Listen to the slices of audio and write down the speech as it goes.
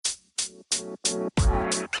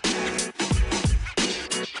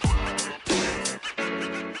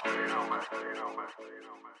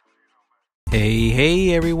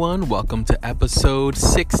Hey everyone, welcome to episode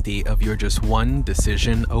 60 of You're Just One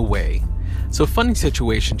Decision Away. So funny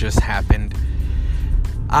situation just happened.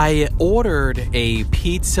 I ordered a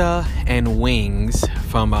pizza and wings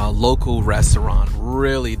from a local restaurant,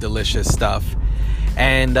 really delicious stuff.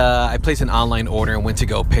 And I placed an online order and went to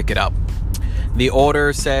go pick it up. The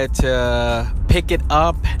order said to pick it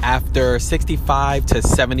up after 65 to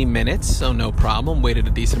 70 minutes, so no problem. Waited a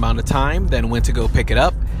decent amount of time, then went to go pick it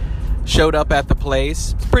up. Showed up at the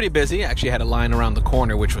place. It's pretty busy. Actually had a line around the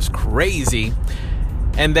corner, which was crazy.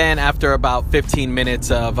 And then after about 15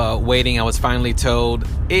 minutes of waiting, I was finally told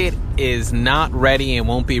it is not ready and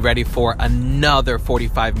won't be ready for another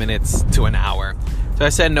 45 minutes to an hour. So I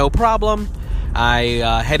said, no problem.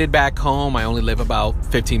 I headed back home. I only live about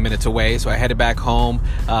 15 minutes away, so I headed back home.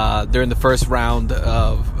 During the first round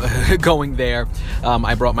of going there,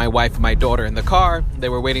 I brought my wife and my daughter in the car. They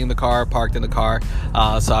were waiting in the car, parked in the car.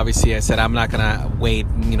 So obviously I said, I'm not going to wait,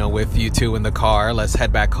 with you two in the car. Let's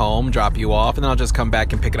head back home, drop you off, and then I'll just come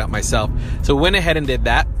back and pick it up myself. So went ahead and did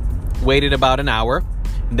that. Waited about an hour,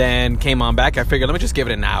 then came on back. I figured, let me just give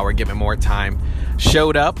it an hour, give it more time.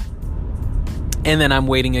 Showed up. And then I'm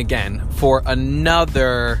waiting again for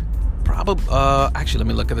another, actually, let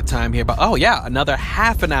me look at the time here. But another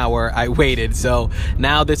half an hour I waited. So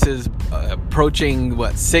now this is approaching,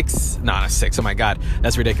 6? No, not 6. Oh my God,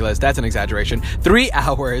 that's ridiculous. That's an exaggeration. 3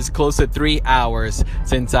 hours, close to 3 hours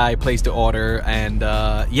since I placed the order. And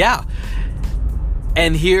And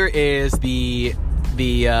here is the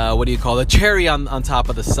cherry on top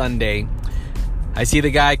of the sundae. I see the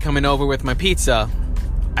guy coming over with my pizza.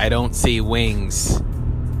 I don't see wings.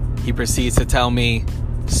 He proceeds to tell me,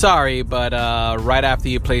 sorry, but right after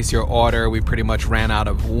you place your order, we pretty much ran out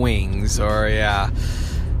of wings. So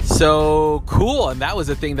cool. And that was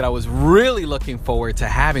the thing that I was really looking forward to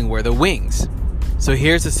having, were the wings. So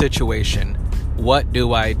here's the situation. What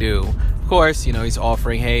do I do? Of course, he's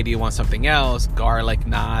offering, hey, do you want something else? Garlic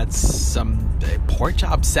knots, some pork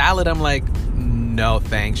chop salad. I'm like, no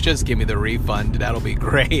thanks, just give me the refund, that'll be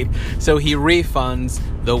great. So he refunds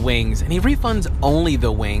the wings, and he refunds only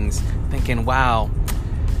the wings, thinking, wow,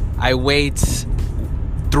 I wait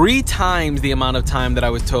 3 times the amount of time that I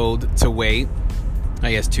was told to wait.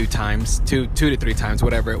 I guess 2 times, 2 to 3 times,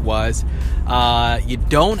 whatever it was. You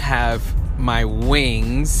don't have my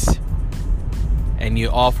wings, and you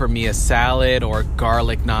offer me a salad or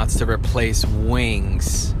garlic knots to replace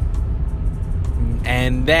wings.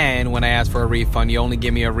 And then when I ask for a refund, you only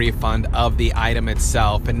give me a refund of the item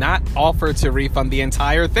itself and not offer to refund the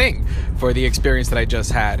entire thing for the experience that I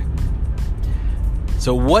just had.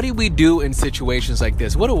 So what do we do in situations like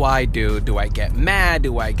this? What do I do? Do I get mad?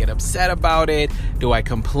 Do I get upset about it? Do I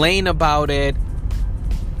complain about it?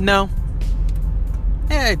 No.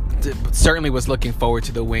 I certainly was looking forward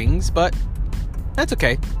to the wings, but that's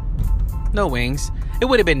okay. No wings. It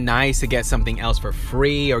would have been nice to get something else for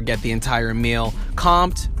free or get the entire meal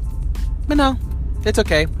comped. But no, it's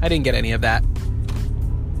okay. I didn't get any of that.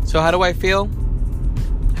 So how do I feel?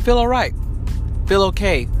 I feel all right. Feel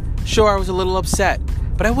okay. Sure, I was a little upset,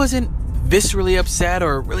 but I wasn't viscerally upset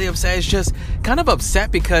or really upset. It's just kind of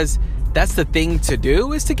upset because that's the thing to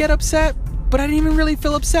do, is to get upset. But I didn't even really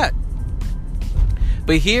feel upset.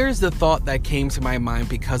 But here's the thought that came to my mind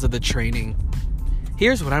because of the training.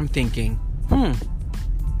 Here's what I'm thinking.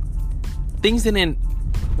 Things didn't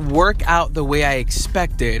work out the way I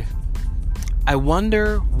expected. I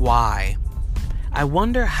wonder why. I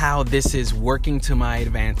wonder how this is working to my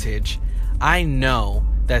advantage. I know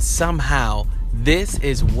that somehow this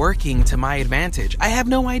is working to my advantage. I have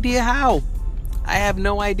no idea how. I have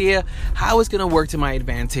no idea how it's going to work to my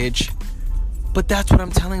advantage. But that's what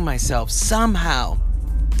I'm telling myself. Somehow.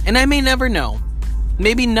 And I may never know.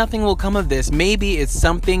 Maybe nothing will come of this. Maybe it's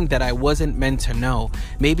something that I wasn't meant to know.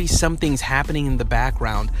 Maybe something's happening in the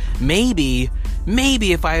background. Maybe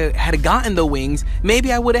if I had gotten the wings,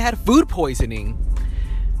 maybe I would have had food poisoning.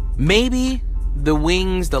 Maybe the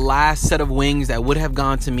wings, the last set of wings that would have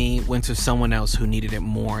gone to me, went to someone else who needed it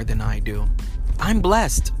more than I do. I'm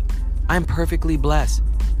blessed. I'm perfectly blessed.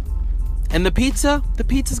 And the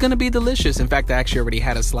pizza's gonna be delicious. In fact, I actually already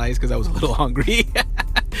had a slice because I was a little hungry.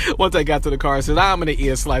 Once I got to the car, I said, I'm gonna eat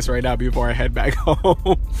a slice right now before I head back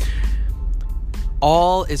home.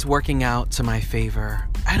 All is working out to my favor.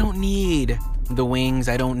 I don't need the wings.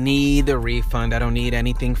 I don't need the refund. I don't need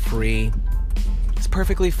anything free. It's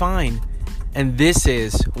perfectly fine. And this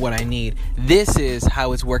is what I need. This is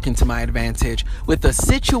how it's working to my advantage. With a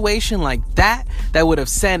situation like that would have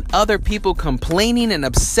sent other people complaining and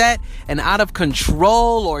upset and out of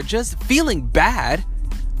control or just feeling bad,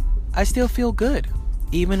 I still feel good,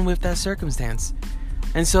 even with that circumstance.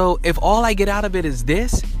 And so if all I get out of it is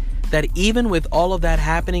this, that even with all of that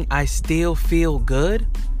happening, I still feel good,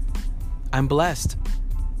 I'm blessed.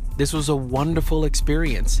 This was a wonderful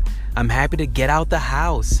experience. I'm happy to get out the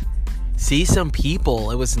house, see some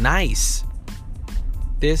people. It was nice.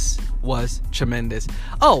 This was tremendous.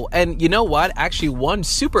 Oh, and you know what? Actually, one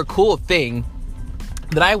super cool thing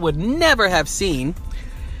that I would never have seen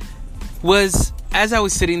was as I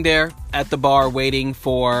was sitting there at the bar waiting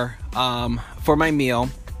for my meal,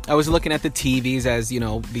 I was looking at the TVs, as you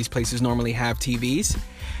know, these places normally have TVs.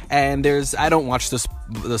 And I don't watch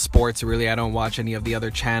the sports really. I don't watch any of the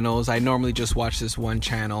other channels. I normally just watch this one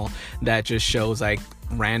channel that just shows like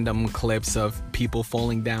random clips of people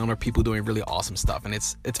falling down or people doing really awesome stuff. And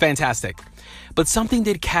it's fantastic. But something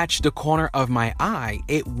did catch the corner of my eye.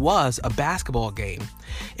 It was a basketball game.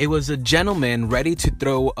 It was a gentleman ready to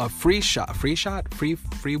throw a free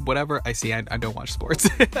whatever. I don't watch sports.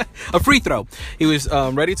 A free throw. He was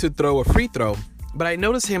ready to throw a free throw. But I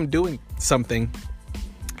noticed him doing something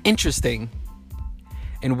interesting,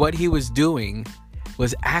 and what he was doing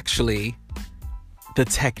was actually the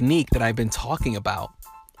technique that I've been talking about.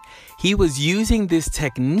 He was using this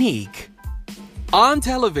technique on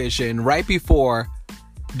television right before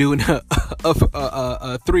doing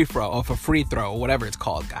a free throw, whatever it's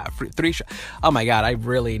called. Oh my God, I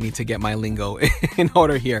really need to get my lingo in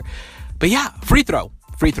order here. But yeah, free throw.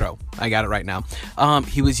 I got it right now.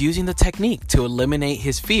 He was using the technique to eliminate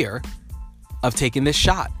his fear of taking this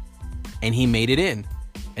shot, and he made it in.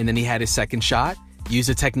 And then he had his second shot, used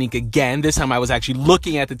the technique again. This time I was actually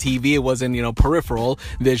looking at the TV. It wasn't, peripheral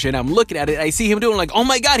vision. I'm looking at it. I see him doing like, oh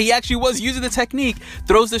my God, he actually was using the technique,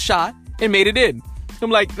 throws the shot and made it in.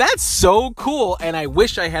 I'm like, that's so cool. And I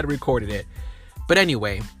wish I had recorded it. But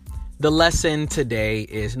anyway, the lesson today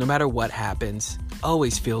is no matter what happens,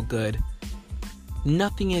 always feel good.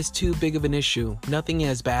 Nothing is too big of an issue. Nothing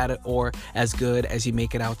as bad or as good as you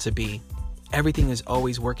make it out to be. Everything is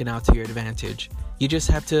always working out to your advantage. You just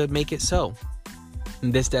have to make it so.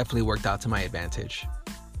 And this definitely worked out to my advantage.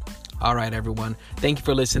 All right, everyone. Thank you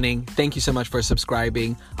for listening. Thank you so much for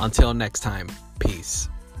subscribing. Until next time, peace.